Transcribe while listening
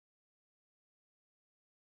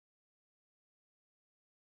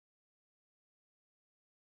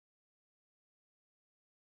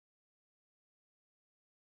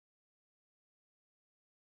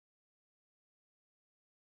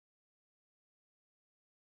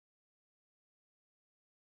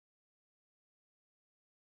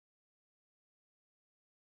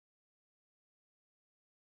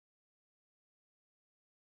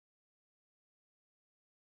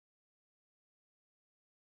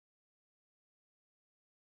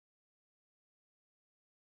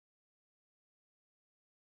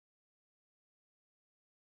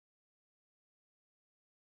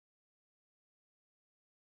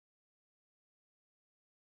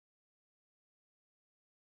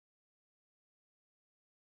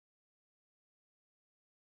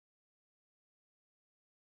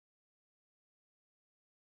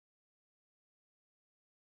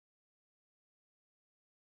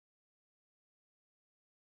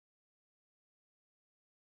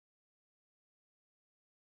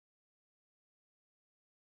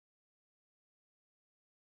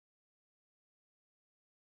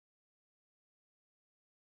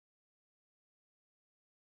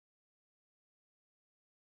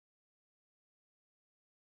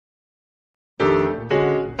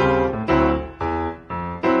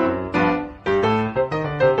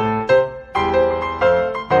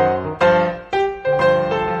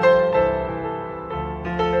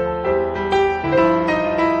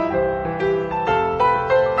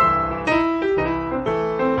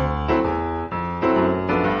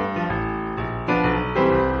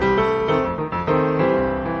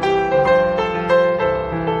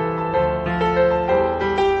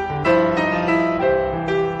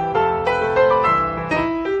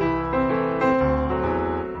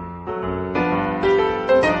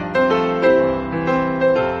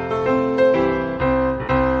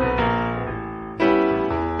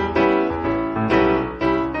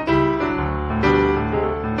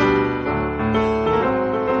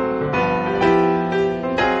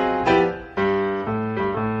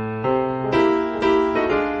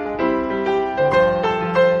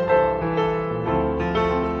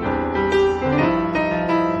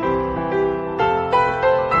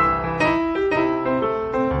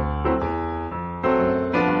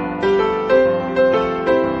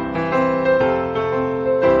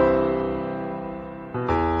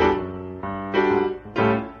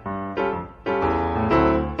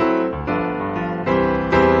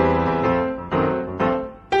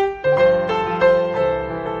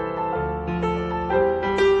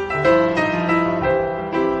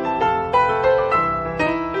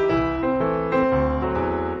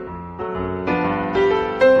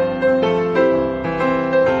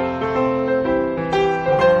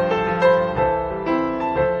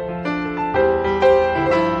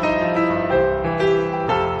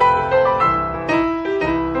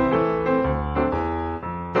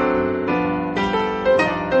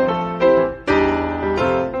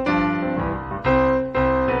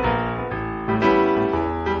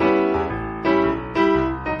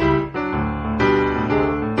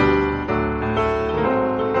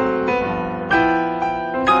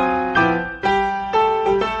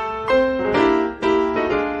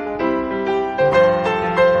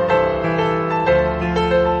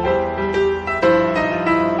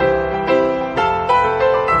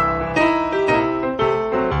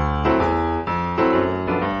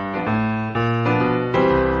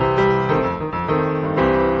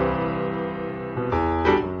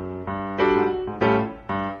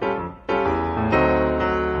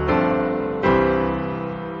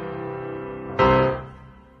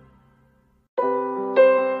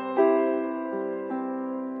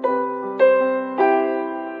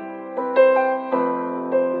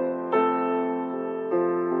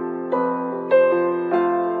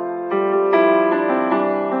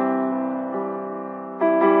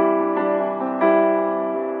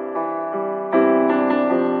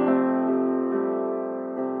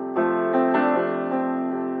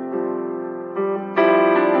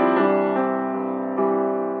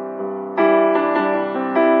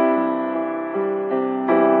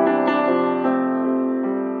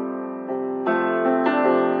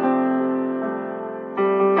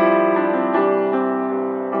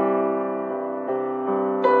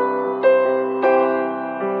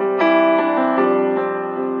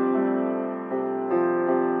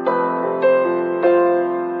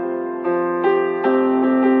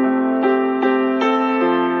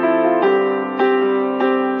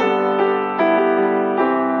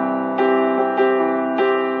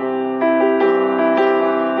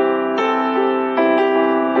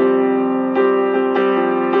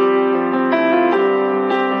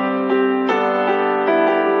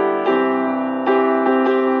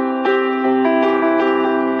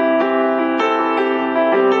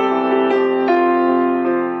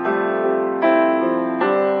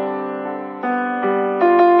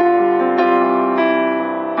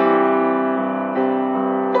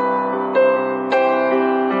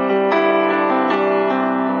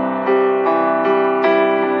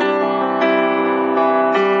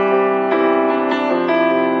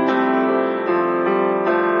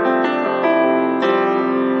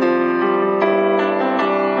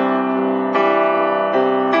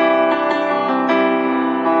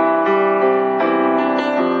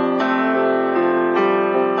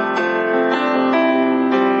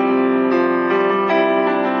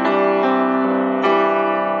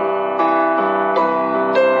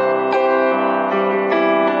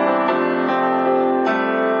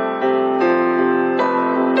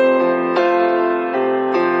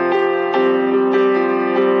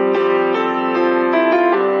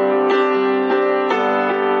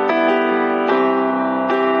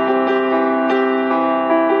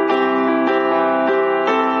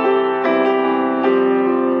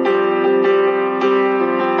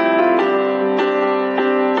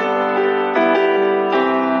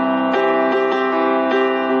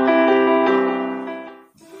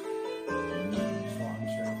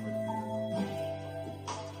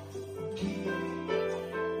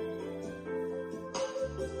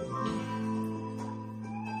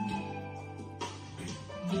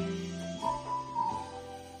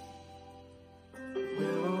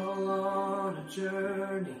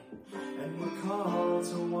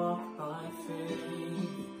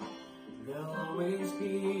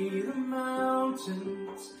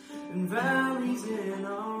and valleys in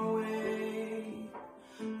our way.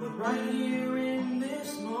 But right here in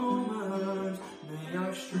this moment, may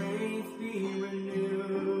our strength be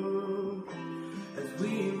renewed as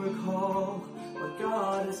we recall what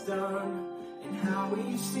God has done and how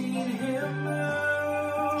we've seen Him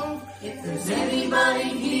move. If there's anybody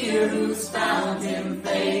here who's found Him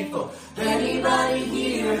faithful, anybody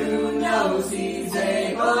here who knows He's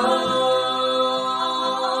able,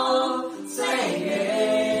 say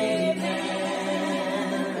amen.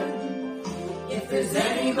 If there's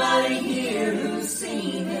anybody here who's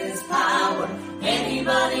seen His power,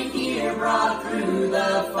 anybody here brought through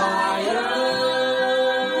the fire,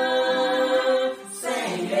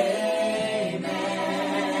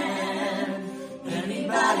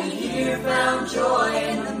 found joy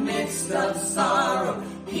in the midst of sorrow,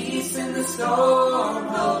 peace in the storm,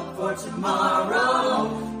 hope for tomorrow,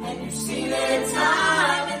 and you've seen it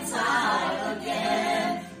time and time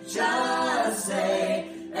again. Just say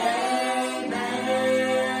amen.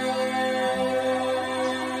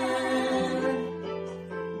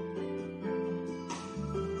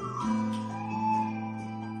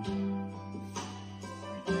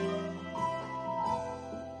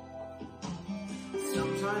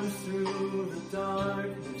 Sometimes through the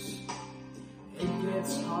darkness, it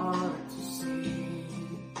gets hard to see,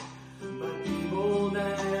 but be bold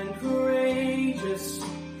and courageous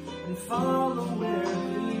and follow where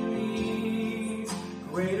He leads.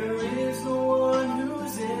 Greater is the one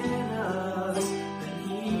who's in us than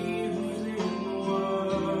he who's in the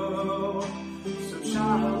world. So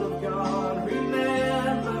child of God,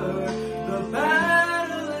 remember the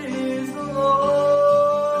battle is the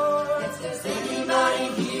Lord. If there's anybody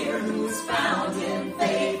here who's found Him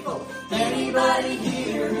faithful, anybody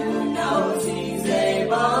here who knows He's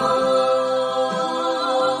able,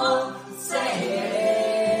 say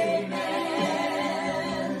amen.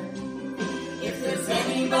 If there's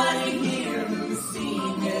anybody here who's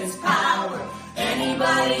seen His power,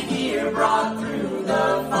 anybody here brought through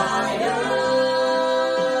the fire,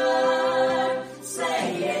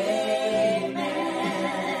 say amen.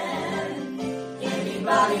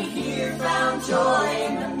 Anybody here found joy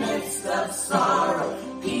in the midst of sorrow,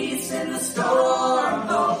 peace in the storm,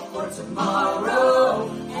 hope for tomorrow,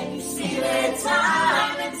 and you see it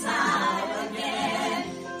time and time again.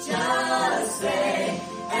 Just say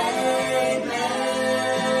amen.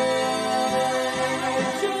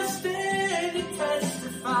 Just stand and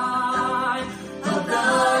testify of the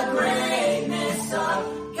greatness of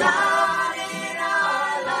God in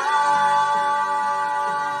our lives.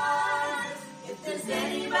 If there's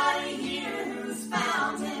anybody here who's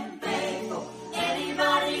found Him faithful,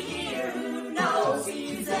 anybody here who knows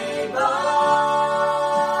He's able,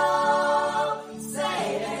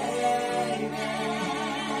 say amen.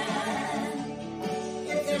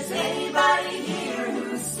 If there's anybody here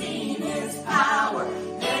who's seen His power,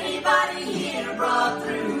 anybody here brought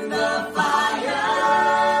through the fire,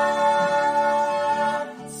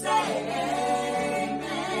 say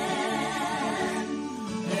amen.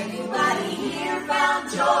 Anybody here found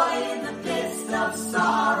joy in the midst of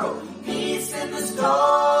sorrow, peace in the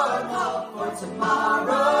storm, hope for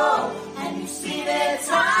tomorrow, and you've seen it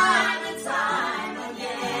time and time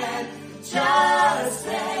again. Just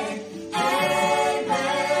say amen.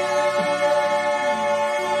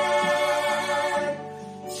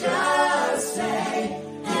 Just say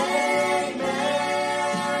amen.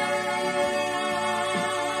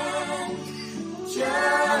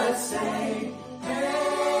 Just say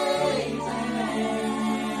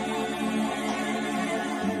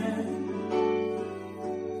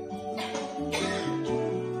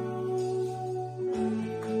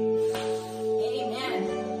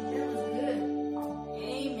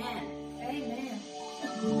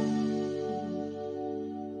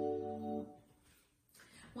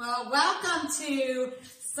Well, welcome to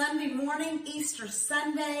Sunday morning, Easter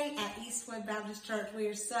Sunday at Eastwood Baptist Church. We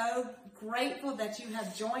are so grateful that you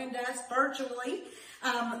have joined us virtually.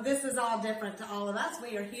 This is all different to all of us.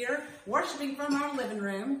 We are here worshiping from our living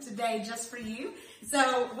room today just for you.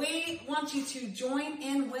 So we want you to join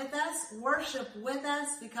in with us, worship with us,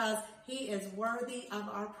 because He is worthy of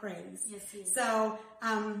our praise. Yes, He is. So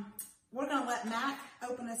we're going to let Mac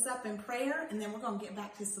open us up in prayer, and then we're going to get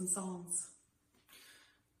back to some songs.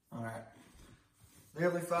 All right. Dear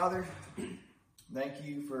Heavenly Father, thank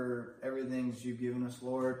you for everything that you've given us,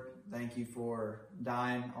 Lord. Thank you for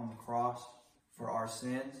dying on the cross for our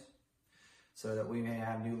sins so that we may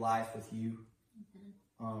have new life with you.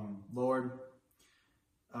 Lord,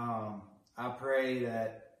 I pray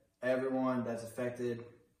that everyone that's affected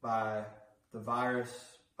by the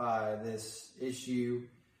virus, by this issue,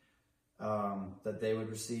 that they would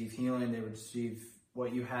receive healing, they would receive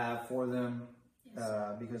what you have for them,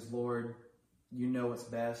 because Lord, you know what's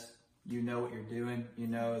best. You know what you're doing. You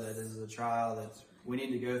know that this is a trial that we need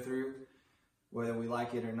to go through, whether we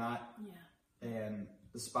like it or not. Yeah. And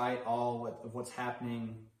despite all of what's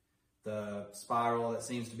happening, the spiral that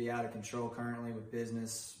seems to be out of control currently with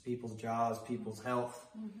business, people's jobs, people's health,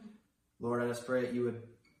 Lord, I just pray that you would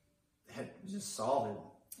just solve it.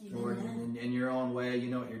 Amen. Lord, in your own way, you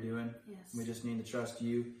know what you're doing. Yes. We just need to trust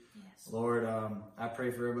you. Yes. Lord, I pray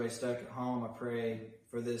for everybody stuck at home. I pray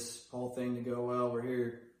for this whole thing to go well. We're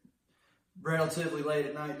here relatively late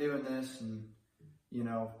at night doing this, and you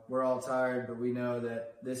know, we're all tired, but we know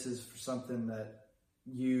that this is for something that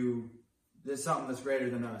there's something that's greater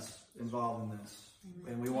than us involved in this.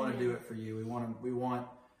 Amen. And we want to do it for you. We want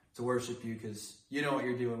to worship you because you know what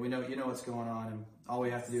you're doing. You know what's going on, and all we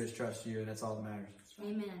have to do is trust you, and that's all that matters.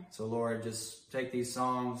 Amen. So Lord, just take these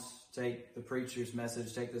songs, take the preacher's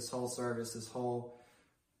message, take this whole service, this whole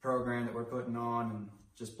program that we're putting on, and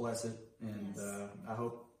just bless it. And I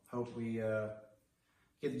hope we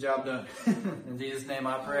get the job done. In Jesus' name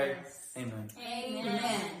I pray. Yes. Amen.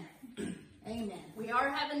 Amen. Amen. We are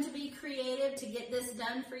having to be creative to get this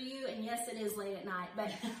done for you, and yes, it is late at night, but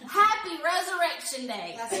happy Resurrection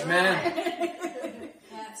Day. That's Amen. Right.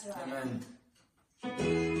 That's right.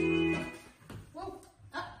 Amen. Whoa.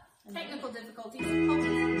 Oh, technical difficulties.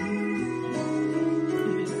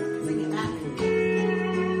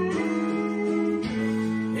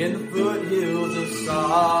 In the foothills of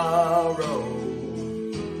sorrow,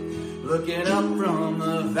 looking up from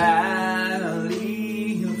the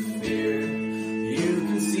valley of fear, you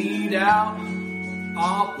can see down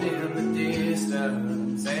off in the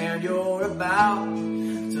distance, and you're about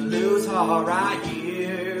to lose heart right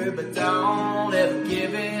here. But don't ever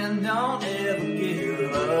give in, don't ever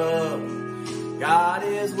give up. God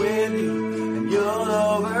is with you, and you'll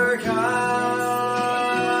overcome.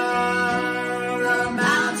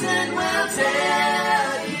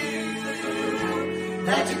 Tell you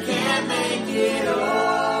that you can't make it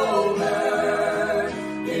over.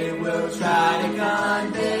 It will try to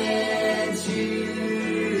convince you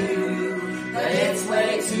that it's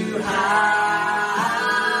way too high.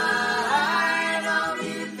 Don't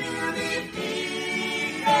you feel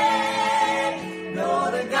defeated? Know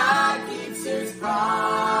that God keeps his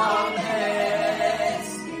promise.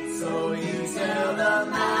 So you tell the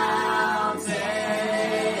mountain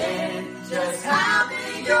just how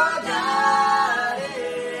big your God is.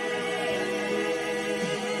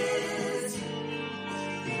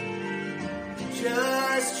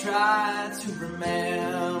 Just try to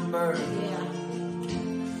remember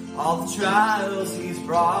all the trials he's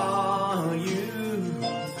brought you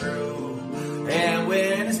through. And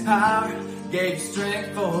when his power gave you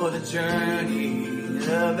strength for the journey,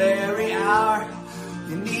 the very hour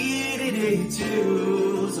you needed it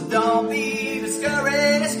too. So don't be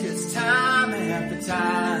discouraged, 'cause time after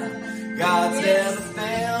time, God's never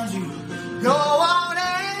failed you. Go on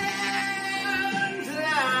and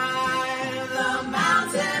climb. The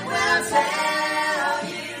mountain will tell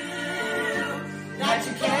you that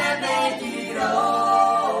you can't make it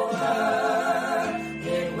over.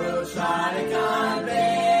 It will try to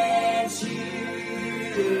convince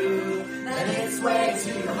you that it's way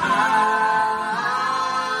too high.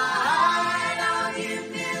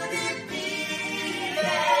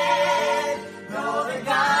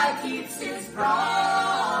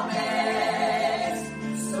 Promise.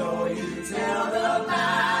 So you tell the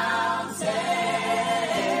mountain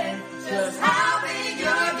just how big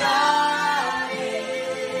your God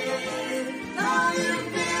is. Though you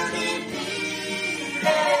feel defeated,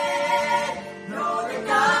 know that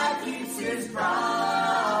God keeps his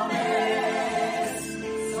promise.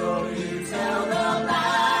 So you tell the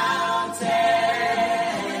mountain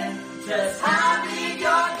just how big your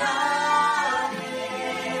God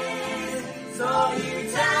is. So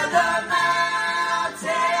you tell the mountain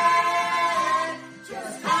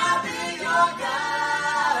just how big your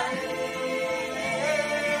God is.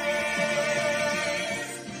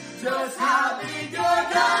 Just how big your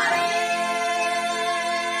God is.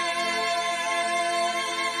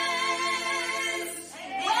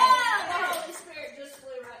 Yeah, the Holy Spirit just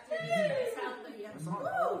flew right through the space. Hallelujah.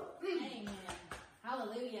 Amen.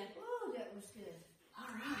 Hallelujah. Oh, that was good. All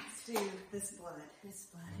right. Let's do this blood. This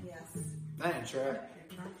blood. Yes. Man, try. Where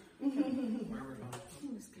are we going?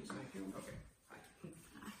 Okay.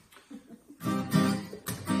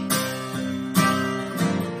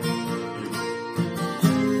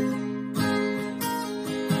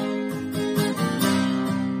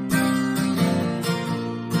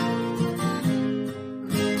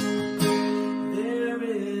 There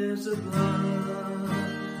is a blood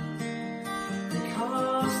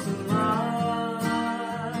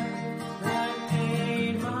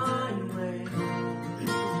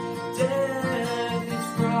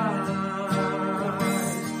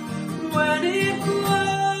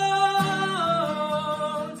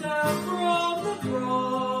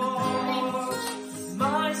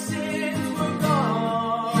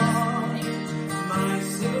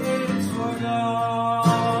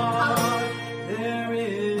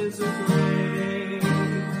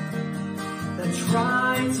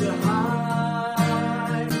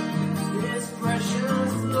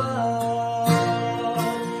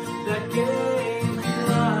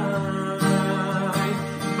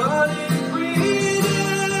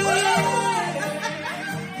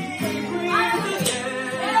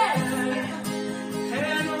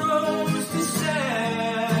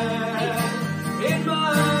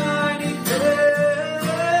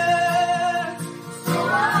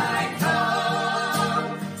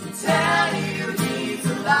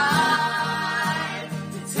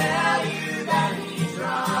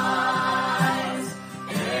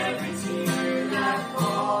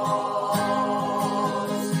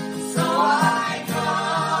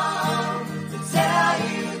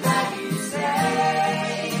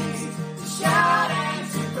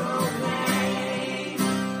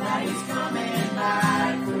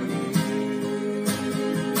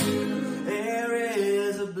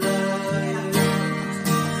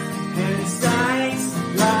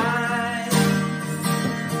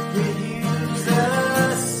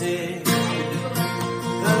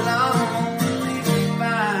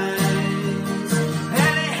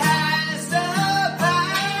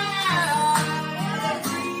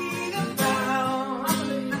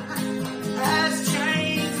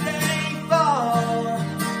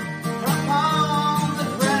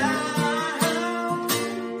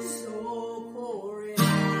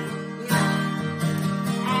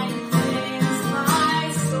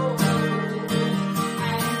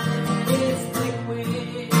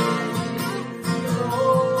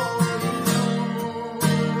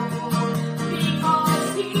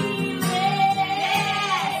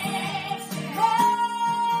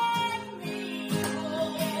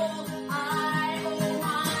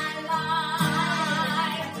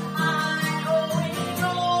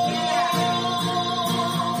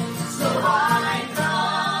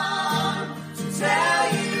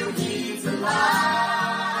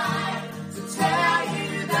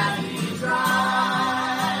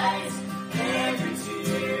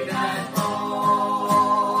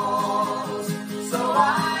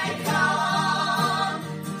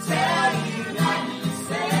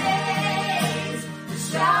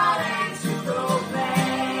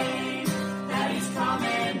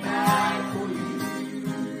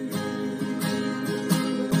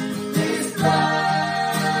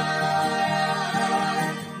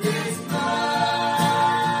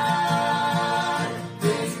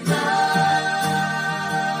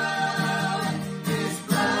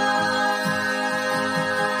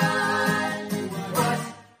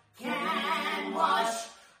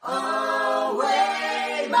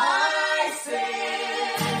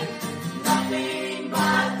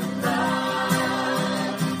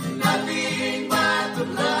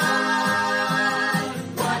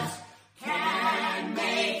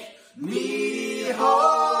me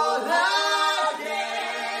whole again.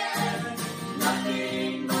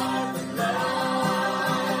 Nothing but the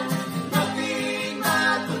blood, nothing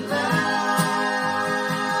but the blood.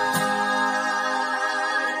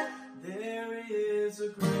 There is a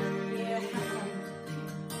grave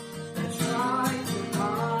that tries to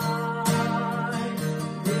hide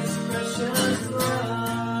this precious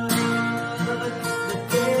blood that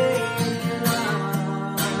gave life.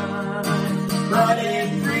 But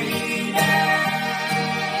in 3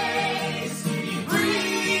 days he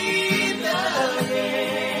breathed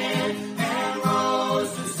again and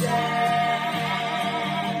rose to stand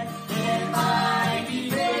in my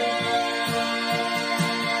defense.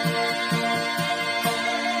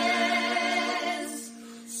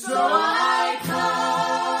 So I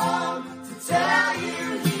come to tell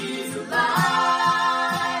you he's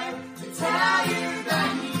alive, to tell you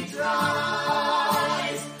that he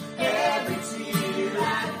dries every tear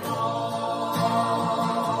that falls.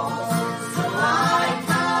 So I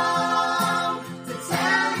come to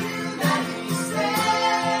tell you that he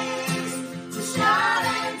stays, to shout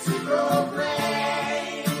and to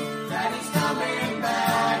proclaim that he's coming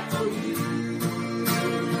back for you.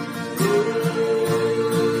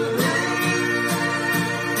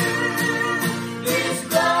 His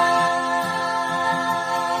blood,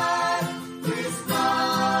 his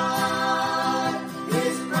blood,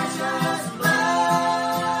 his precious blood,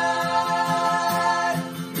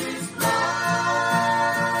 his blood.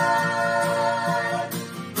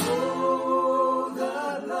 Oh, the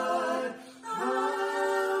blood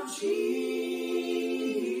of Jesus.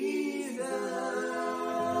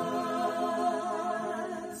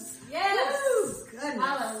 Yes. Goodness.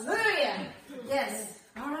 Hallelujah. Yes.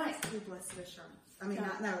 All right. We bless the assurance. I mean,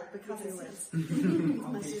 not, no, because he lives.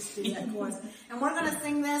 Let's just do that chorus. And we're going to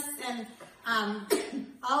sing this, and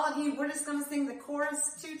all of you, we're just going to sing the chorus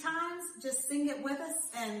 2 times. Just sing it with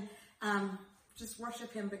us, and just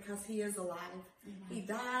worship him because he is alive. Amen. He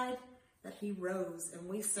died, that he rose, and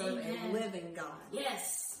we serve a Amen. living God.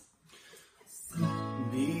 Yes.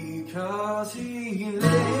 Because he lives,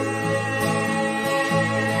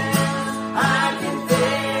 I can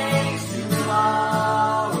face tomorrow.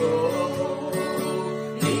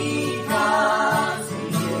 Because he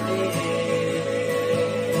lives,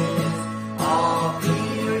 all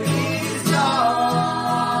fear is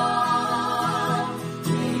gone.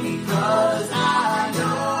 Because I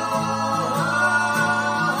know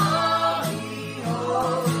he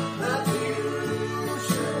holds the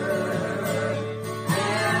future.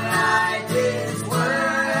 And life is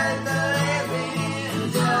worth the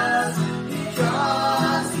living just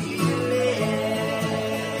because he lives.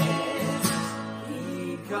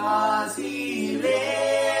 Because he lives,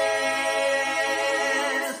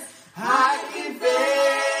 I can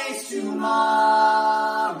face tomorrow.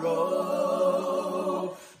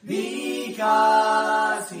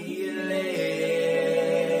 Because he lives,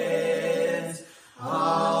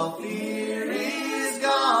 all fear is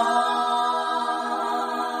gone.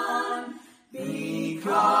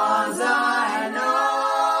 Because I know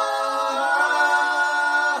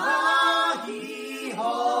he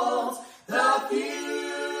holds the future.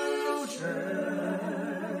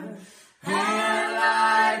 And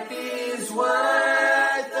life is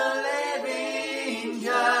worth the living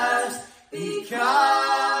just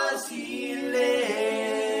because he lives.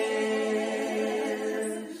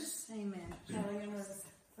 Amen. Charlie, you want to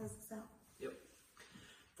close this out? Yep.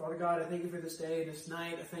 Father God, I thank you for this day, this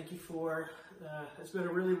night. I thank you for, it's been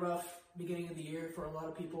a really rough beginning of the year for a lot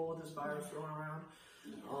of people with this virus going around.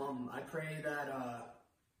 I pray that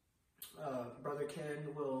Brother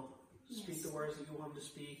Ken will speak the words that you want him to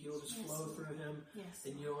speak. You'll just flow through him, Yes.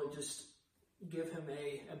 and you'll just give him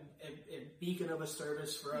a beacon of a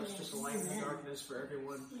service for us, just a light in the darkness for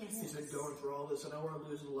everyone who's been going through all this. I know we're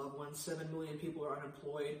losing loved ones. 7 million people are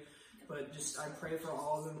unemployed. But just, I pray for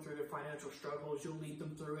all of them through their financial struggles. You'll lead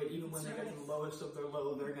them through it. Even when they get to the lowest of their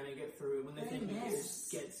low, they're going to get through it. When they think it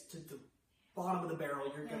gets to the bottom of the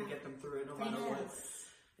barrel, you're going to get them through it no matter what.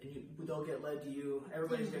 And they'll get led to you.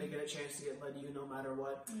 Everybody's going to get a chance to get led to you no matter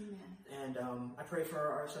what. Amen. And I pray for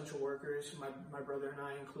our essential workers, my brother and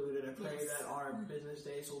I included. I pray that our business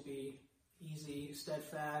days will be easy,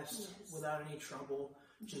 steadfast, without any trouble.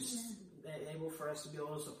 Just able for us to be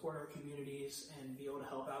able to support our communities and be able to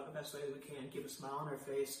help out the best way that we can, keep a smile on our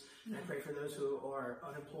face. And I pray for those who are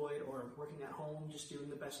unemployed or working at home, just doing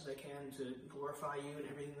the best that they can to glorify you in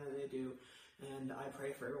everything that they do. And I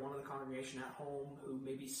pray for everyone in the congregation at home who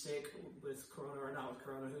may be sick with corona or not with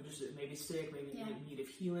corona, who just may be sick, maybe in need of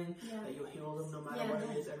healing, that you'll heal them no matter what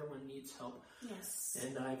it is. Everyone needs help. Yes.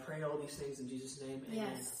 And I pray all these things in Jesus' name.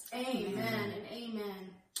 Amen. Yes. Amen and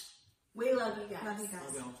amen. We love you guys. Love you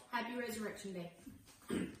guys. Happy Resurrection Day.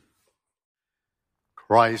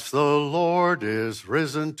 Christ the Lord is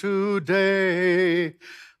risen today.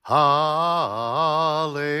 Hallelujah.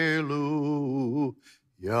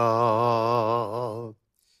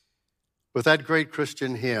 With that great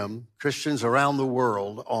Christian hymn, Christians around the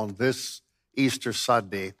world on this Easter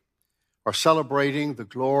Sunday are celebrating the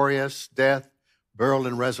glorious death, burial,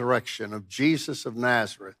 and resurrection of Jesus of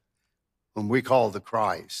Nazareth, whom we call the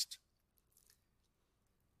Christ.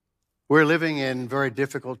 We're living in very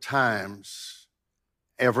difficult times.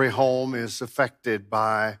 Every home is affected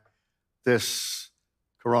by this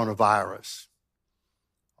coronavirus.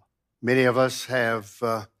 Many of us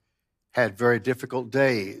have had very difficult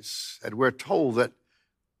days, and we're told that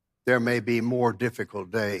there may be more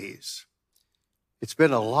difficult days. It's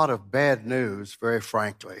been a lot of bad news, very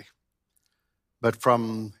frankly. But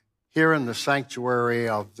from here in the sanctuary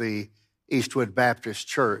of the Eastwood Baptist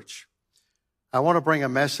Church, I want to bring a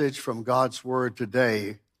message from God's Word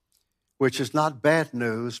today, which is not bad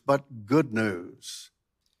news, but good news.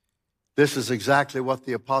 This is exactly what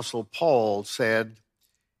the Apostle Paul said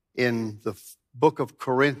in the book of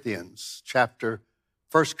Corinthians, 1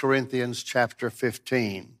 Corinthians chapter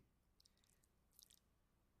 15.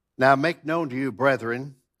 Now make known to you,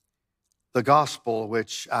 brethren, the gospel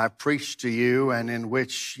which I preached to you and in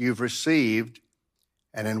which you've received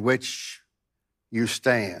and in which you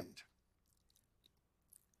stand,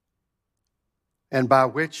 and by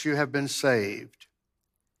which you have been saved,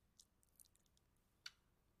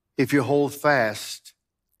 if you hold fast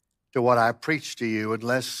to what I preached to you,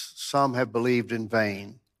 unless some have believed in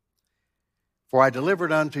vain. For I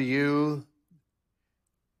delivered unto you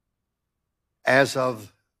as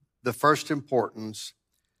of the first importance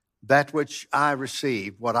that which I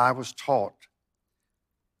received, what I was taught,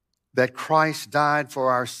 that Christ died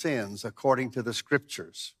for our sins according to the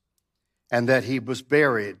Scriptures, and that he was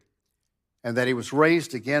buried, and that he was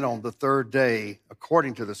raised again on the third day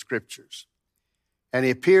according to the Scriptures. And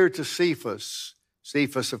he appeared to Cephas.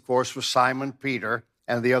 Cephas, of course, was Simon Peter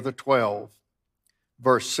and the other 12.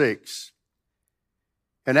 Verse 6.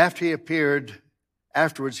 And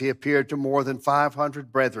afterwards he appeared to more than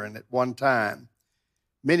 500 brethren at one time,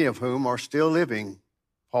 many of whom are still living,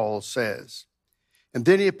 Paul says. And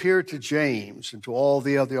then he appeared to James and to all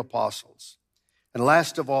the other apostles. And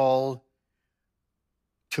last of all,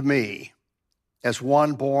 to me, as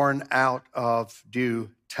one born out of due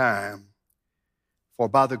time. For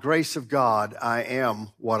by the grace of God, I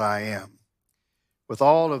am what I am. With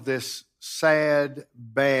all of this sad,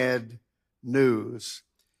 bad news,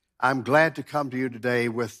 I'm glad to come to you today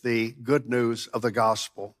with the good news of the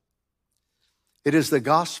gospel. It is the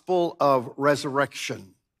gospel of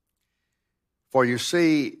resurrection. For you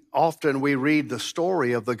see, often we read the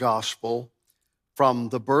story of the gospel from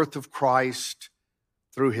the birth of Christ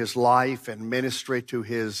through his life and ministry to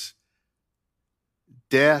his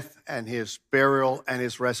death and his burial and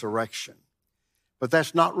his resurrection. But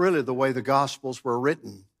that's not really the way the Gospels were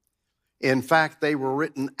written. In fact, they were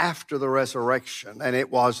written after the resurrection, and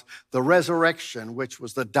it was the resurrection which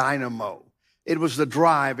was the dynamo. It was the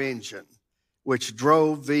drive engine which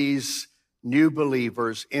drove these new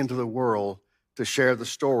believers into the world to share the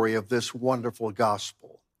story of this wonderful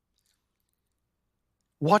gospel.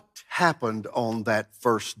 What happened on that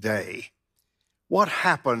first day? What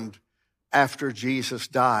happened after Jesus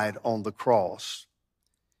died on the cross?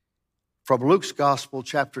 From Luke's Gospel,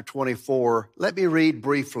 chapter 24, let me read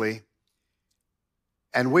briefly,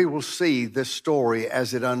 and we will see this story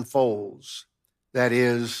as it unfolds. That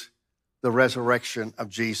is, the resurrection of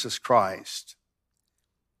Jesus Christ.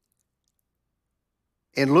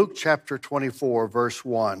 In Luke chapter 24, verse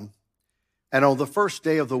 1, and on the first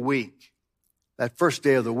day of the week, that first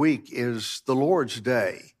day of the week is the Lord's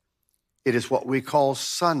Day. It is what we call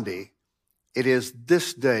Sunday. It is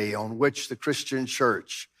this day on which the Christian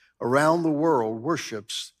church around the world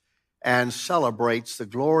worships and celebrates the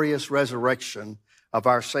glorious resurrection of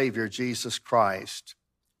our Savior, Jesus Christ.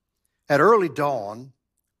 At early dawn,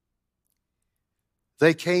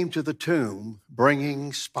 they came to the tomb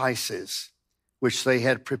bringing spices, which they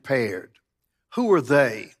had prepared. Who were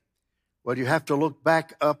they? Well, you have to look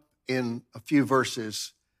back up in a few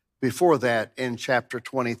verses before that in chapter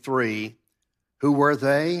 23. Who were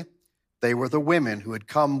they? They were the women who had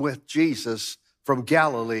come with Jesus from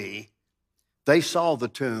Galilee. They saw the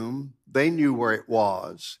tomb. They knew where it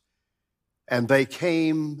was. And they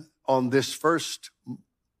came on this first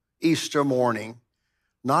Easter morning,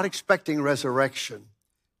 not expecting resurrection.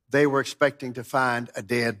 They were expecting to find a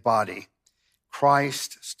dead body,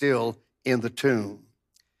 Christ still in the tomb.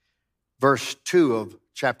 Verse 2 of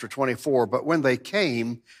chapter 24. But when they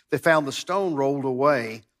came, they found the stone rolled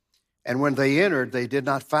away. And when they entered, they did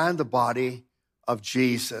not find the body of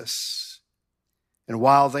Jesus. And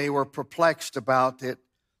while they were perplexed about it,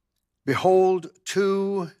 behold,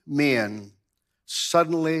 two men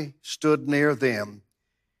suddenly stood near them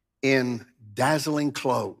in dazzling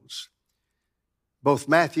clothes. Both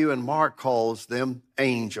Matthew and Mark calls them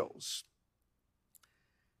angels.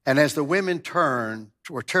 And as the women turned,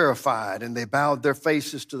 were terrified, and they bowed their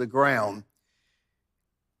faces to the ground,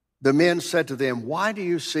 the men said to them, "Why do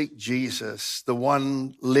you seek Jesus, the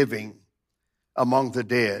one living among the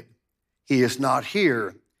dead? He is not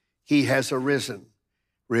here. He has arisen.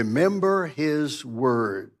 Remember his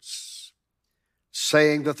words,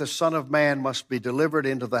 saying that the Son of Man must be delivered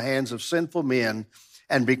into the hands of sinful men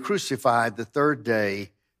and be crucified the third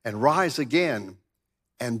day and rise again."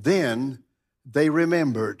 And then they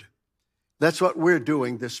remembered. That's what we're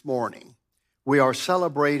doing this morning. We are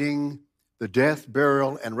celebrating the death,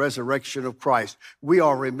 burial, and resurrection of Christ. We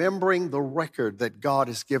are remembering the record that God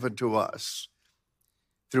has given to us.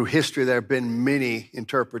 Through history, there have been many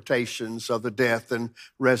interpretations of the death and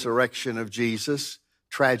resurrection of Jesus.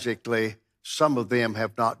 Tragically, some of them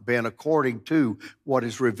have not been according to what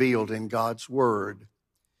is revealed in God's Word.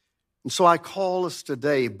 And so I call us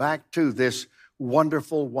today back to this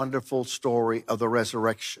wonderful, wonderful story of the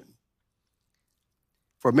resurrection.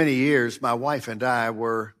 For many years, my wife and I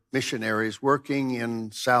were missionaries working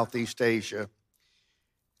in Southeast Asia,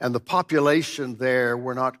 and the population there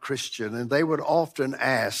were not Christian, and they would often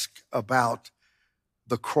ask about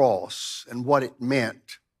the cross and what it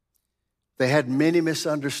meant. They had many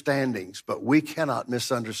misunderstandings, but we cannot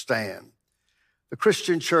misunderstand. The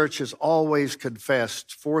Christian church has always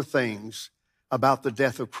confessed four things about the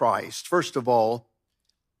death of Christ. First of all,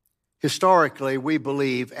 historically, we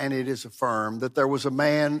believe, and it is affirmed, that there was a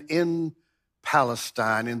man in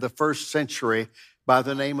Palestine in the first century by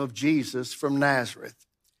the name of Jesus from Nazareth.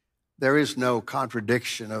 There is no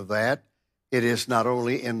contradiction of that. It is not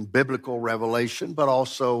only in biblical revelation, but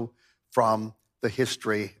also from the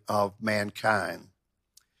history of mankind.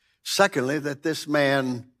 Secondly, that this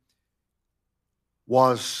man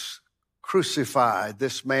was crucified.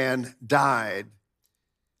 This man died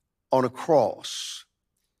on a cross.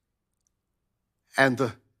 And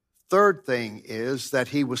the third thing is that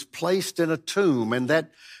he was placed in a tomb, and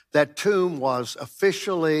that tomb was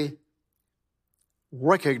officially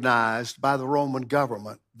recognized by the Roman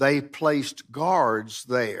government. They placed guards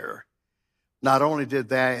there. Not only did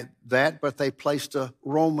that, but they placed a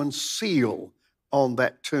Roman seal on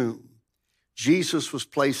that tomb. Jesus was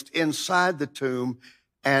placed inside the tomb,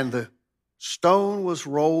 and the stone was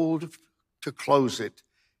rolled to close it,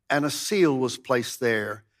 and a seal was placed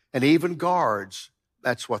there, and even guards.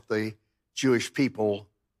 That's what the Jewish people,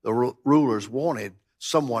 the rulers, wanted,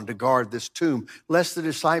 someone to guard this tomb, lest the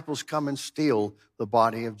disciples come and steal the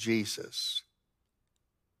body of Jesus.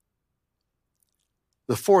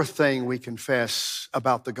 The fourth thing we confess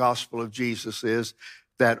about the gospel of Jesus is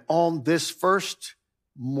that on this first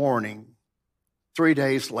morning, 3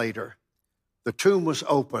 days later, the tomb was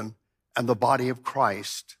open and the body of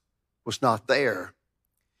Christ was not there.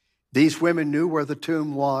 These women knew where the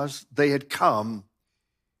tomb was. They had come.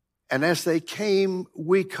 And as they came,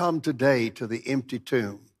 we come today to the empty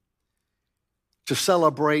tomb to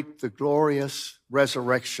celebrate the glorious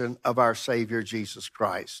resurrection of our Savior, Jesus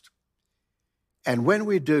Christ. And when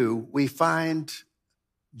we do, we find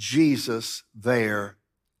Jesus there.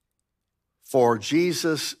 For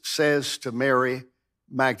Jesus says to Mary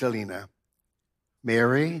Magdalene,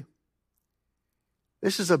 "Mary,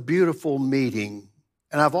 this is a beautiful meeting."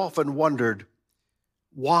 And I've often wondered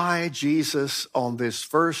why Jesus on this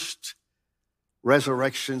first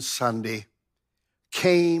Resurrection Sunday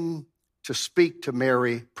came to speak to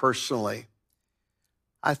Mary personally.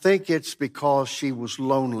 I think it's because she was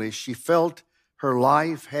lonely. She felt her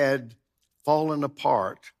life had fallen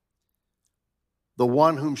apart. The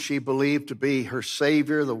one whom she believed to be her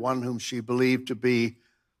Savior, the one whom she believed to be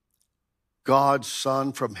God's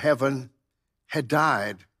Son from heaven, had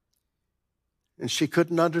died. And she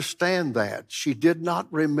couldn't understand that. She did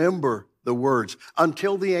not remember the words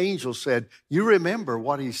until the angel said, "You remember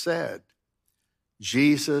what he said."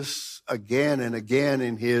 Jesus, again and again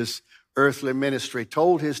in his earthly ministry,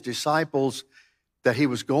 told his disciples that he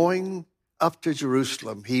was going up to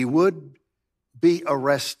Jerusalem. He would be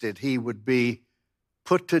arrested. He would be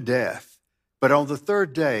put to death. But on the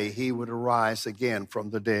third day, he would arise again from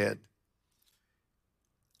the dead.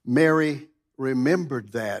 Mary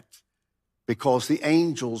remembered that because the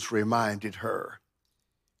angels reminded her.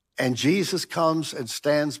 And Jesus comes and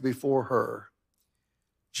stands before her.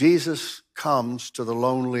 Jesus comes to the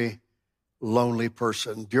lonely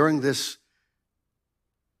person. During this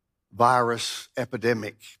virus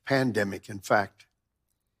epidemic, pandemic, in fact,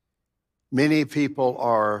 many people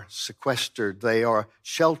are sequestered. They are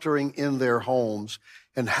sheltering in their homes.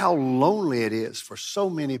 And how lonely it is for so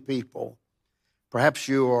many people. Perhaps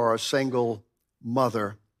you are a single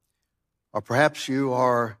mother, or perhaps you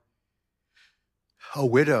are a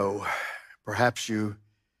widow. Perhaps you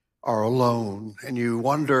are alone, and you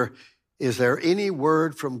wonder, is there any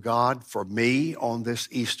word from God for me on this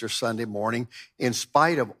Easter Sunday morning, in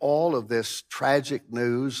spite of all of this tragic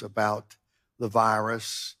news about the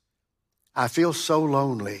virus? I feel so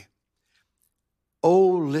lonely. Oh,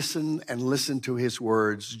 listen and listen to his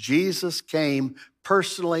words. Jesus came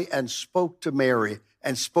personally and spoke to Mary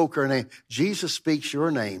and spoke her name. Jesus speaks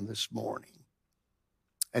your name this morning.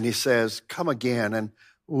 And he says, come again and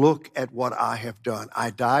look at what I have done.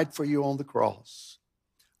 I died for you on the cross.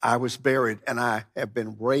 I was buried and I have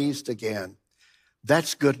been raised again.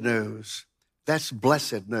 That's good news. That's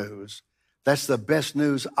blessed news. That's the best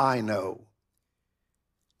news I know.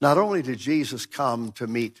 Not only did Jesus come to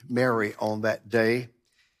meet Mary on that day,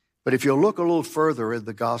 but if you'll look a little further in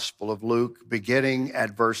the Gospel of Luke, beginning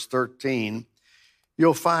at verse 13,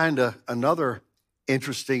 you'll find another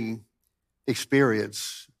interesting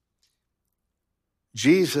experience.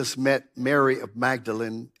 Jesus met Mary of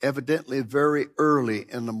Magdalene evidently very early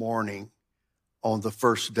in the morning on the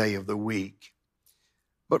first day of the week.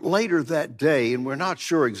 But later that day, and we're not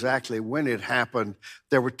sure exactly when it happened,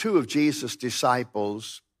 there were two of Jesus'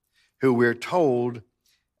 disciples who we're told,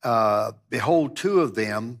 behold, two of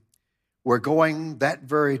them were going that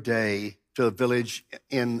very day to a village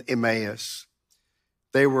in Emmaus.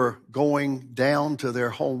 They were going down to their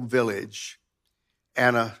home village,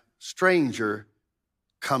 and a stranger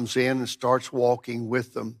comes in and starts walking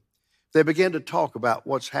with them. They begin to talk about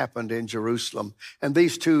what's happened in Jerusalem. And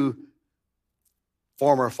these two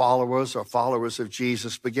former followers or followers of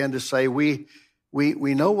Jesus begin to say, we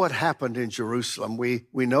know what happened in Jerusalem. We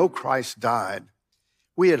know Christ died.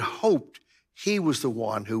 We had hoped he was the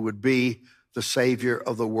one who would be the Savior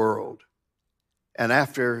of the world. And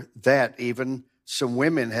after that, even some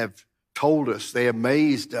women have told us, they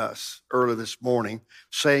amazed us early this morning,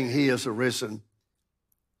 saying he is arisen.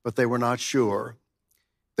 But they were not sure.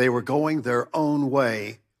 They were going their own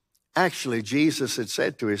way. Actually, Jesus had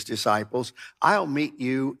said to his disciples, I'll meet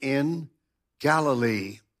you in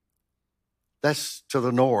Galilee. That's to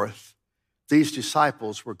the north. These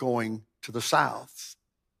disciples were going to the south.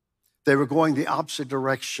 They were going the opposite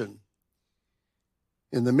direction.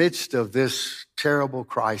 In the midst of this terrible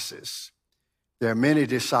crisis, there are many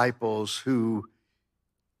disciples who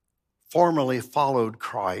formerly followed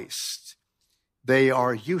Christ. They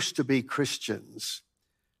are used to be Christians,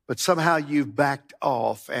 but somehow you've backed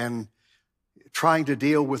off and trying to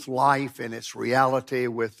deal with life and its reality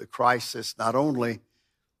with the crisis, not only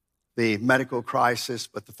the medical crisis,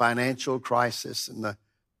 but the financial crisis and the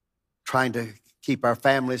trying to keep our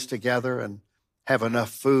families together and have enough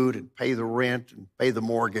food and pay the rent and pay the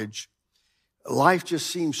mortgage. Life just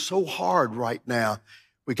seems so hard right now.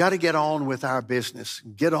 We got to get on with our business,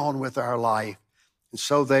 get on with our life. And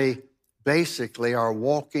so they basically are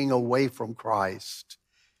walking away from Christ.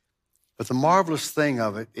 But the marvelous thing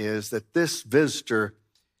of it is that this visitor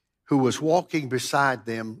who was walking beside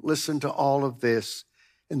them listened to all of this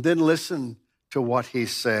and then listened to what he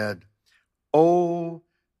said. Oh,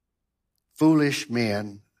 foolish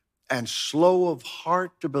men, and slow of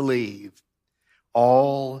heart to believe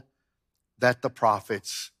all that the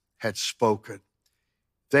prophets had spoken.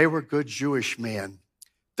 They were good Jewish men.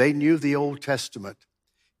 They knew the Old Testament.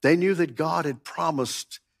 They knew that God had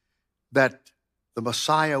promised that the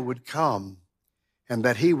Messiah would come and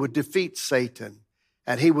that he would defeat Satan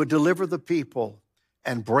and he would deliver the people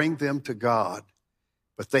and bring them to God.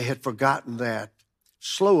 But they had forgotten that.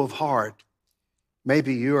 Slow of heart.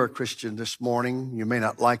 Maybe you're a Christian this morning. You may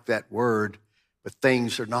not like that word, but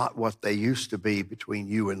things are not what they used to be between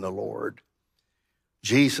you and the Lord.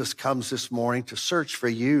 Jesus comes this morning to search for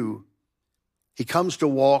you. He comes to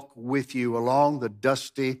walk with you along the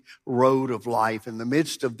dusty road of life in the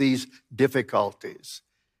midst of these difficulties,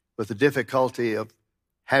 with the difficulty of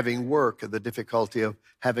having work and the difficulty of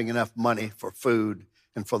having enough money for food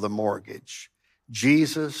and for the mortgage.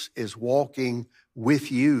 Jesus is walking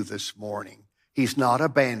with you this morning. He's not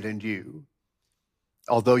abandoned you.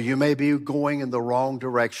 Although you may be going in the wrong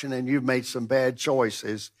direction and you've made some bad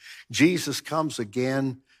choices, Jesus comes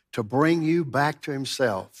again to bring you back to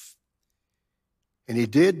himself. And he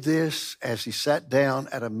did this as he sat down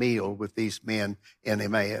at a meal with these men in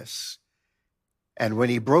Emmaus. And when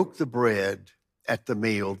he broke the bread, at the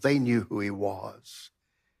meal. They knew who he was.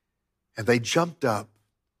 And they jumped up.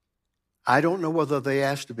 I don't know whether they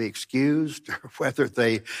asked to be excused or whether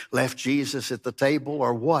they left Jesus at the table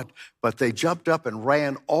or what, but they jumped up and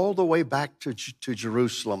ran all the way back to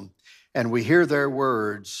Jerusalem. And we hear their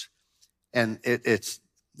words, and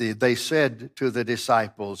they said to the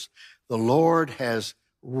disciples, "The Lord has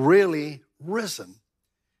really risen.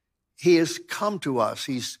 He has come to us.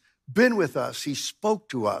 He's been with us. He spoke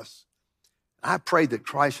to us." I pray that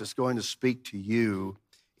Christ is going to speak to you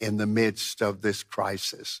in the midst of this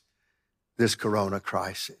crisis, this corona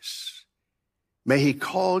crisis. May he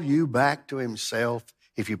call you back to himself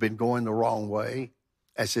if you've been going the wrong way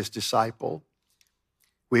as his disciple.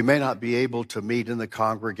 We may not be able to meet in the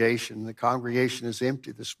congregation. The congregation is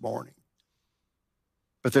empty this morning.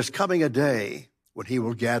 But there's coming a day when he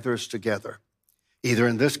will gather us together, either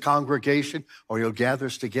in this congregation or he'll gather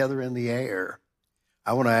us together in the air.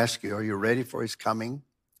 I want to ask you, are you ready for his coming?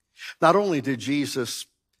 Not only did Jesus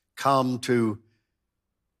come to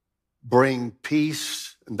bring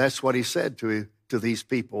peace, and that's what he said to these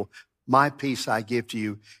people, "My peace I give to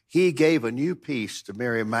you." He gave a new peace to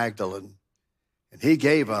Mary Magdalene, and he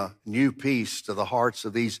gave a new peace to the hearts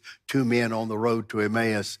of these two men on the road to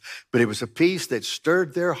Emmaus. But it was a peace that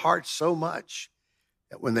stirred their hearts so much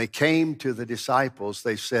that when they came to the disciples,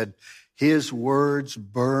 they said, "His words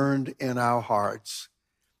burned in our hearts."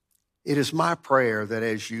 It is my prayer that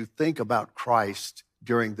as you think about Christ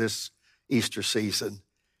during this Easter season,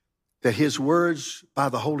 that his words by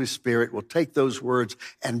the Holy Spirit will take those words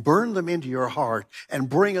and burn them into your heart and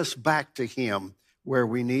bring us back to him where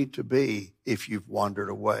we need to be if you've wandered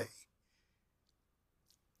away.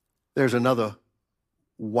 There's another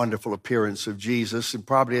wonderful appearance of Jesus, and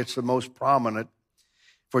probably it's the most prominent.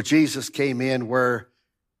 For Jesus came in where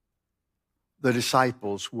the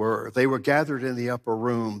disciples were. They were gathered in the upper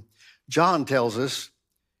room. John tells us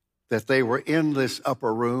that they were in this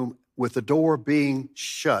upper room with the door being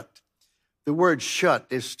shut. The word shut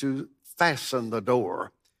is to fasten the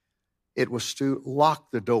door. It was to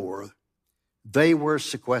lock the door. They were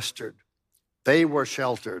sequestered. They were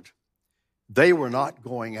sheltered. They were not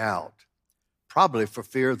going out, probably for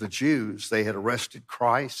fear of the Jews. They had arrested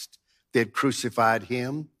Christ. They had crucified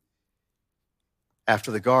him.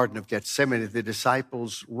 After the Garden of Gethsemane, the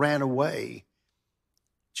disciples ran away.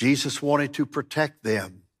 Jesus wanted to protect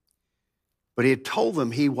them, but he had told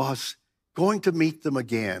them he was going to meet them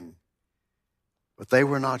again. But they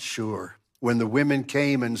were not sure. When the women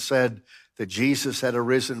came and said that Jesus had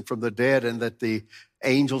arisen from the dead and that the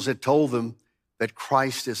angels had told them that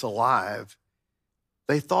Christ is alive,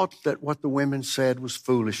 they thought that what the women said was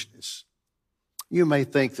foolishness. You may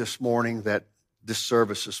think this morning that this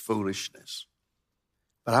service is foolishness.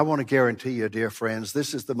 But I want to guarantee you, dear friends,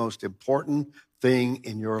 this is the most important thing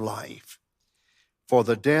in your life. For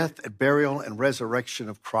the death and burial and resurrection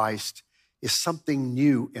of Christ is something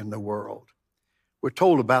new in the world. We're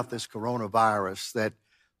told about this coronavirus that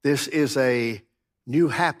this is a new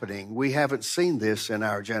happening. We haven't seen this in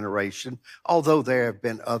our generation, although there have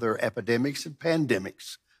been other epidemics and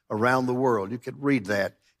pandemics around the world. You could read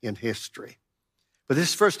that in history. But this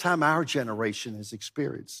is the first time our generation has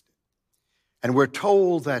experienced it. And we're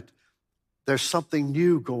told that there's something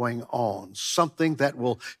new going on, something that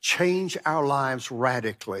will change our lives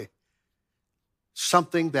radically,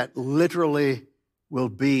 something that literally will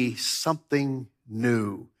be something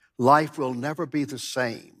new. Life will never be the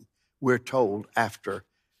same, we're told, after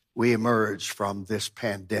we emerge from this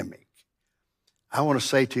pandemic. I want to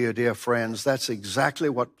say to you, dear friends, that's exactly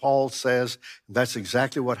what Paul says. That's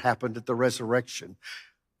exactly what happened at the resurrection.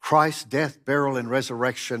 Christ's death, burial, and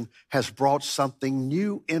resurrection has brought something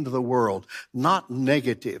new into the world, not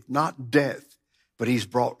negative, not death, but he's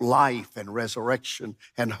brought life and resurrection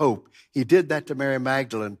and hope. He did that to Mary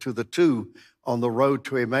Magdalene, to the two on the road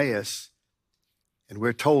to Emmaus. And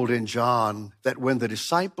we're told in John that when the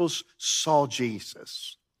disciples saw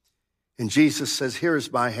Jesus, and Jesus says,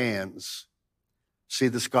 "Here's my hands. See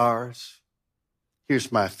the scars?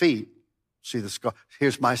 Here's my feet. See the scars.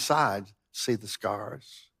 Here's my side. See the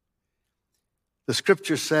scars." The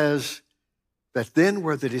scripture says that then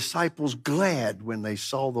were the disciples glad when they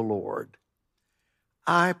saw the Lord.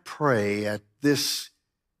 I pray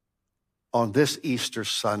on this Easter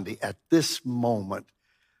Sunday, at this moment,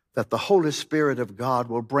 that the Holy Spirit of God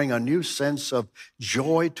will bring a new sense of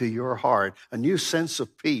joy to your heart, a new sense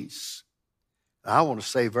of peace. I want to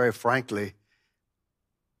say very frankly,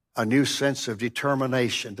 a new sense of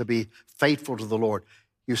determination to be faithful to the Lord.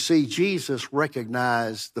 You see, Jesus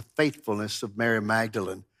recognized the faithfulness of Mary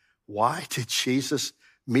Magdalene. Why did Jesus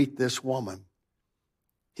meet this woman?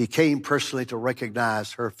 He came personally to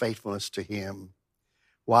recognize her faithfulness to him.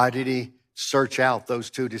 Why did he search out those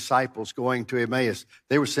two disciples going to Emmaus?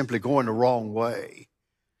 They were simply going the wrong way.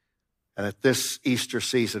 And at this Easter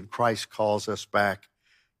season, Christ calls us back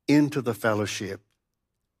into the fellowship.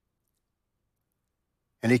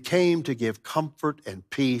 And he came to give comfort and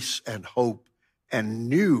peace and hope and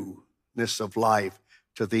newness of life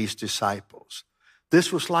to these disciples.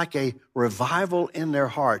 This was like a revival in their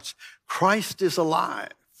hearts. Christ is alive,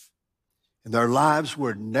 and their lives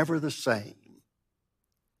were never the same.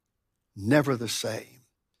 Never the same.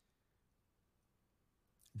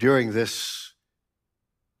 During this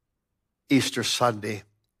Easter Sunday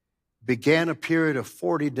began a period of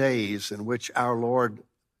 40 days in which our Lord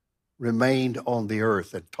remained on the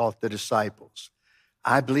earth and taught the disciples.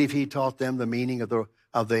 I believe he taught them the meaning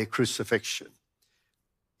of the crucifixion.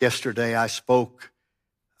 Yesterday I spoke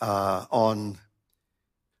on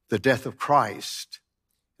the death of Christ,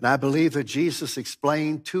 and I believe that Jesus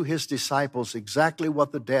explained to his disciples exactly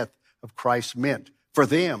what the death of Christ meant for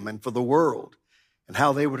them and for the world, and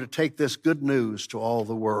how they were to take this good news to all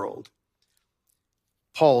the world.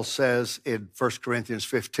 Paul says in 1 Corinthians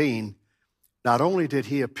 15, not only did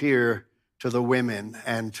he appear to the women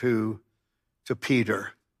and to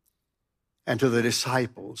Peter and to the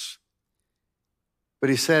disciples, but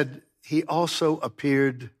he said he also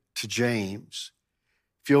appeared to James.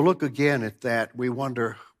 If you look again at that, we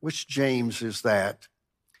wonder, which James is that?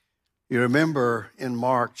 You remember in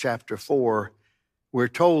Mark chapter 4, we're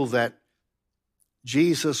told that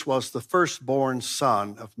Jesus was the firstborn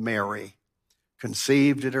son of Mary,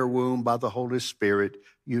 conceived in her womb by the Holy Spirit,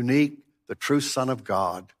 unique, the true Son of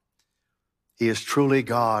God. He is truly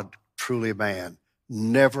God, truly man.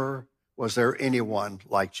 Never was there anyone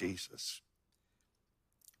like Jesus.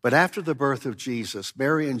 But after the birth of Jesus,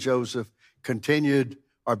 Mary and Joseph continued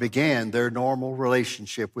or began their normal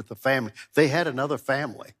relationship with the family. They had another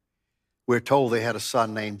family. We're told they had a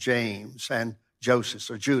son named James and Joseph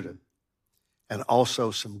or Judah, and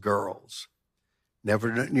also some girls.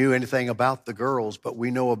 Never knew anything about the girls, but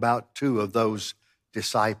we know about two of those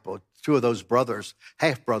disciples, two of those brothers,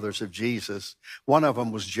 half-brothers of Jesus. One of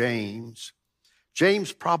them was James.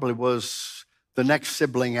 James probably was the next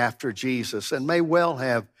sibling after Jesus and may well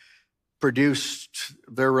have produced,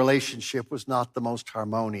 their relationship was not the most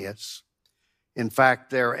harmonious. In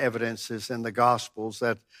fact, there are evidences in the Gospels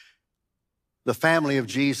that the family of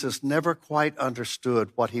Jesus never quite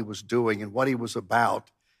understood what he was doing and what he was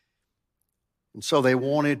about. And so they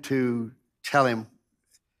wanted to tell him,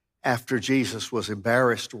 after Jesus was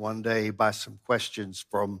embarrassed one day by some questions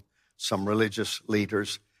from some religious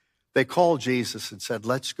leaders, they called Jesus and said,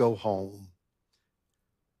 let's go home.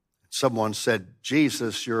 Someone said,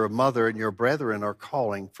 Jesus, your mother and your brethren are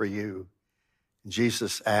calling for you. And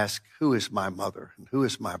Jesus asked, who is my mother and who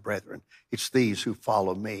is my brethren? It's these who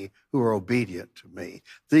follow me, who are obedient to me.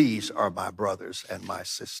 These are my brothers and my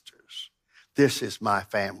sisters. This is my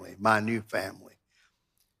family, my new family.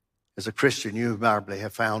 As a Christian, you probably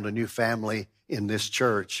have found a new family in this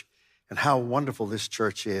church, and how wonderful this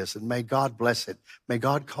church is. And may God bless it. May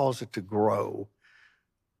God cause it to grow.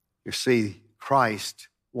 You see, Christ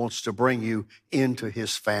wants to bring you into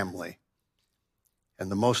his family. And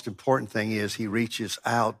the most important thing is he reaches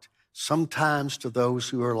out sometimes to those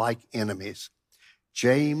who are like enemies.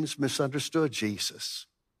 James misunderstood Jesus,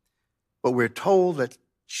 but we're told that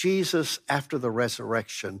Jesus, after the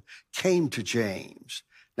resurrection, came to James.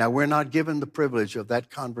 Now, we're not given the privilege of that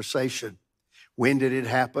conversation. When did it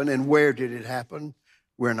happen and where did it happen?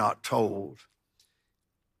 We're not told.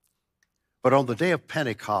 But on the day of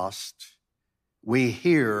Pentecost, we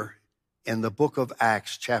hear in the book of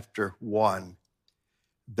Acts chapter 1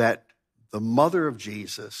 that the mother of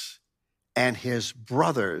Jesus and his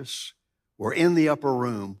brothers were in the upper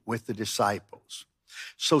room with the disciples.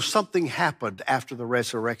 So something happened after the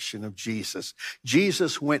resurrection of Jesus.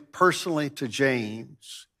 Jesus went personally to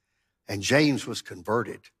James, and James was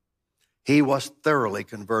converted. He was thoroughly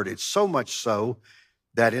converted, so much so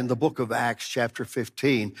that in the book of Acts chapter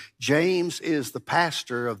 15, James is the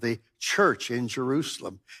pastor of the church in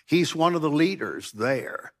Jerusalem. He's one of the leaders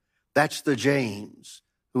there. That's the James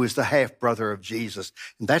who is the half-brother of Jesus.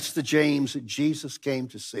 And that's the James that Jesus came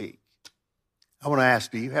to seek. I want to ask,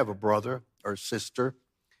 do you have a brother or sister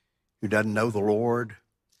who doesn't know the Lord?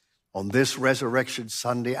 On this Resurrection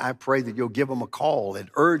Sunday, I pray that you'll give them a call and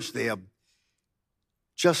urge them.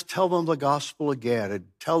 Just tell them the gospel again and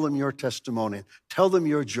tell them your testimony. Tell them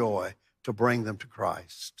your joy to bring them to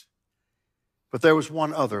Christ. But there was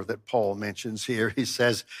one other that Paul mentions here. He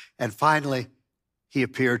says, and finally, he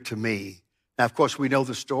appeared to me. Now, of course, we know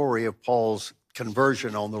the story of Paul's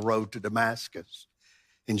conversion on the road to Damascus.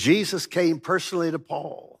 And Jesus came personally to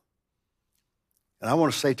Paul. And I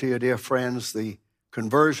want to say to you, dear friends, the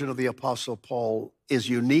conversion of the Apostle Paul is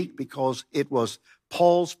unique because it was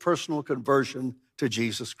Paul's personal conversion to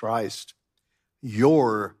Jesus Christ.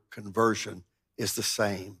 Your conversion is the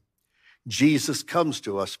same. Jesus comes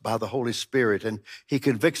to us by the Holy Spirit, and he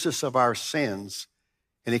convicts us of our sins,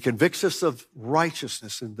 and he convicts us of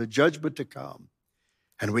righteousness and the judgment to come.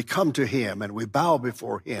 And we come to him and we bow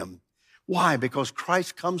before him. Why? Because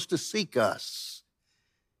Christ comes to seek us.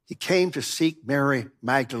 He came to seek Mary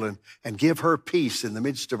Magdalene and give her peace in the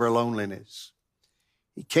midst of her loneliness.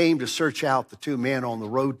 He came to search out the two men on the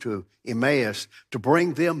road to Emmaus to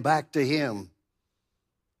bring them back to him.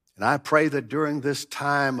 And I pray that during this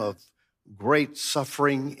time of great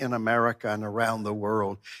suffering in America and around the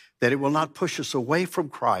world, that it will not push us away from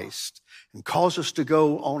Christ and cause us to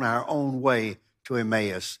go on our own way to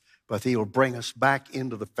Emmaus, but he will bring us back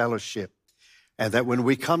into the fellowship. And that when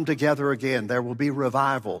we come together again, there will be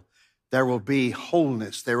revival, there will be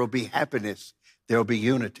wholeness, there will be happiness, there will be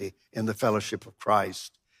unity in the fellowship of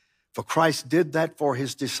Christ. For Christ did that for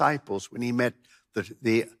his disciples when he met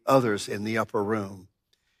the others in the upper room.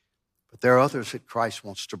 But there are others that Christ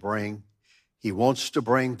wants to bring. He wants to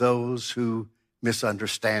bring those who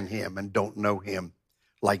misunderstand him and don't know him,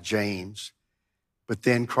 like James. But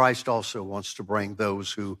then Christ also wants to bring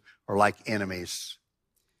those who are like enemies.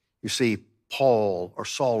 You see, Paul, or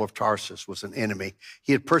Saul of Tarsus, was an enemy.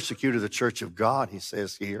 He had persecuted the church of God, he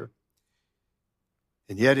says here.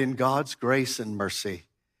 And yet in God's grace and mercy,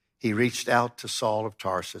 he reached out to Saul of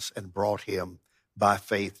Tarsus and brought him by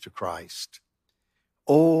faith to Christ.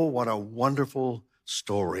 Oh, what a wonderful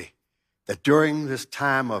story that during this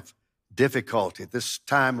time of difficulty, this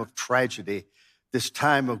time of tragedy, this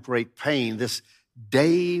time of great pain, this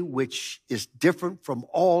day which is different from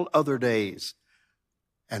all other days,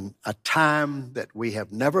 and a time that we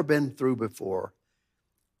have never been through before,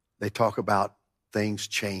 they talk about things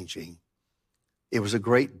changing. It was a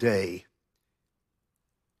great day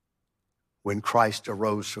when Christ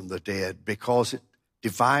arose from the dead, because it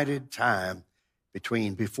divided time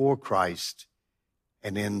between before Christ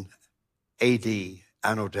and in A.D.,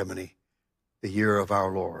 Anno Domini, the year of our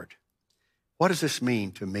Lord. What does this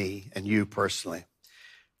mean to me and you personally?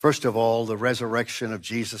 First of all, the resurrection of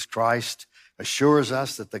Jesus Christ assures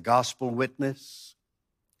us that the gospel witness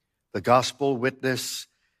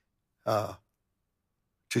to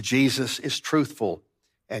Jesus is truthful,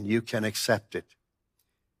 and you can accept it.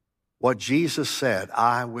 What Jesus said,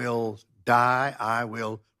 I will die, I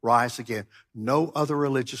will rise again. No other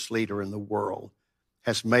religious leader in the world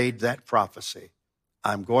has made that prophecy.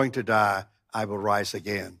 I'm going to die, I will rise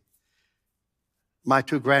again. My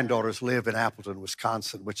two granddaughters live in Appleton,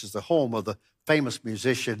 Wisconsin, which is the home of the famous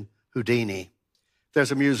musician Houdini.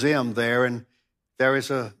 There's a museum there, and there is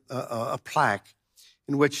a plaque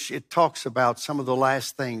in which it talks about some of the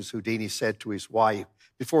last things Houdini said to his wife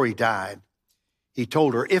before he died. He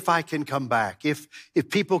told her, if I can come back, if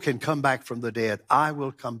people can come back from the dead, I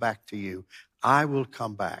will come back to you. I will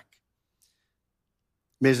come back.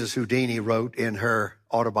 Mrs. Houdini wrote in her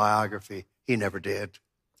autobiography, he never did.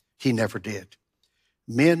 He never did.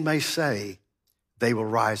 Men may say they will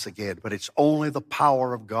rise again, but it's only the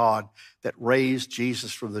power of God that raised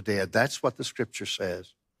Jesus from the dead. That's what the scripture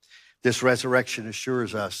says. This resurrection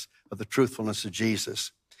assures us of the truthfulness of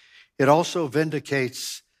Jesus. It also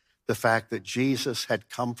vindicates the fact that Jesus had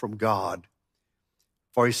come from God.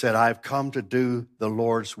 For he said, I've come to do the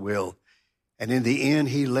Lord's will. And in the end,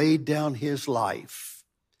 he laid down his life.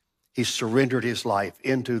 He surrendered his life.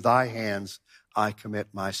 Into thy hands I commit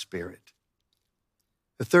my spirit.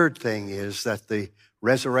 The third thing is that the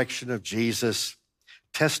resurrection of Jesus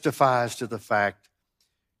testifies to the fact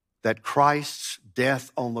that Christ's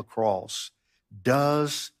death on the cross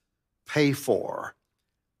does pay for,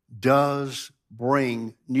 does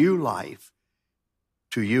bring new life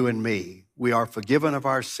to you and me. We are forgiven of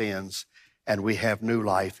our sins, and we have new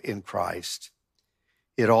life in Christ.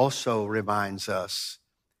 It also reminds us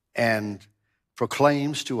and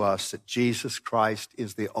proclaims to us that Jesus Christ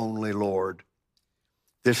is the only Lord.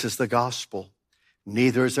 This is the gospel.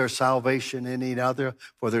 Neither is there salvation in any other,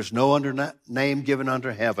 for there's no other name given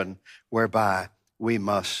under heaven whereby we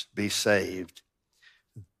must be saved.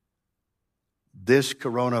 This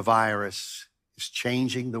coronavirus is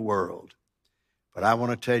changing the world, but I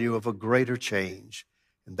want to tell you of a greater change,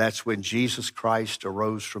 and that's when Jesus Christ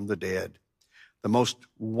arose from the dead. The most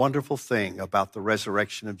wonderful thing about the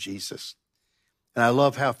resurrection of Jesus. And I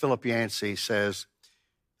love how Philip Yancey says,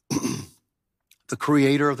 the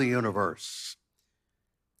creator of the universe,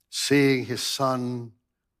 seeing his son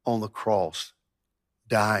on the cross,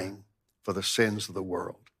 dying, for the sins of the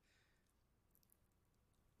world.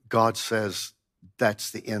 God says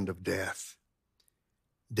that's the end of death.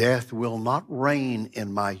 Death will not reign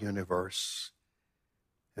in my universe.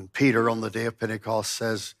 And Peter on the day of Pentecost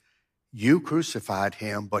says, you crucified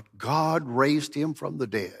him, but God raised him from the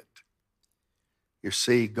dead. You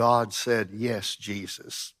see, God said, yes,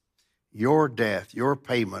 Jesus, your death, your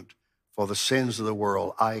payment for the sins of the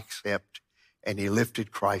world, I accept. And he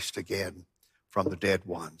lifted Christ again from the dead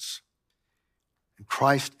ones. And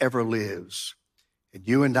Christ ever lives. And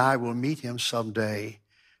you and I will meet him someday,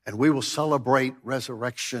 and we will celebrate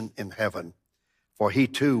resurrection in heaven, for he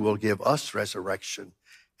too will give us resurrection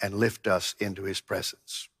and lift us into his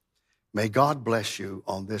presence. May God bless you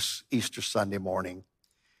on this Easter Sunday morning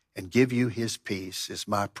and give you his peace is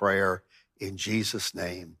my prayer in Jesus'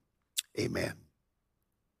 name. Amen.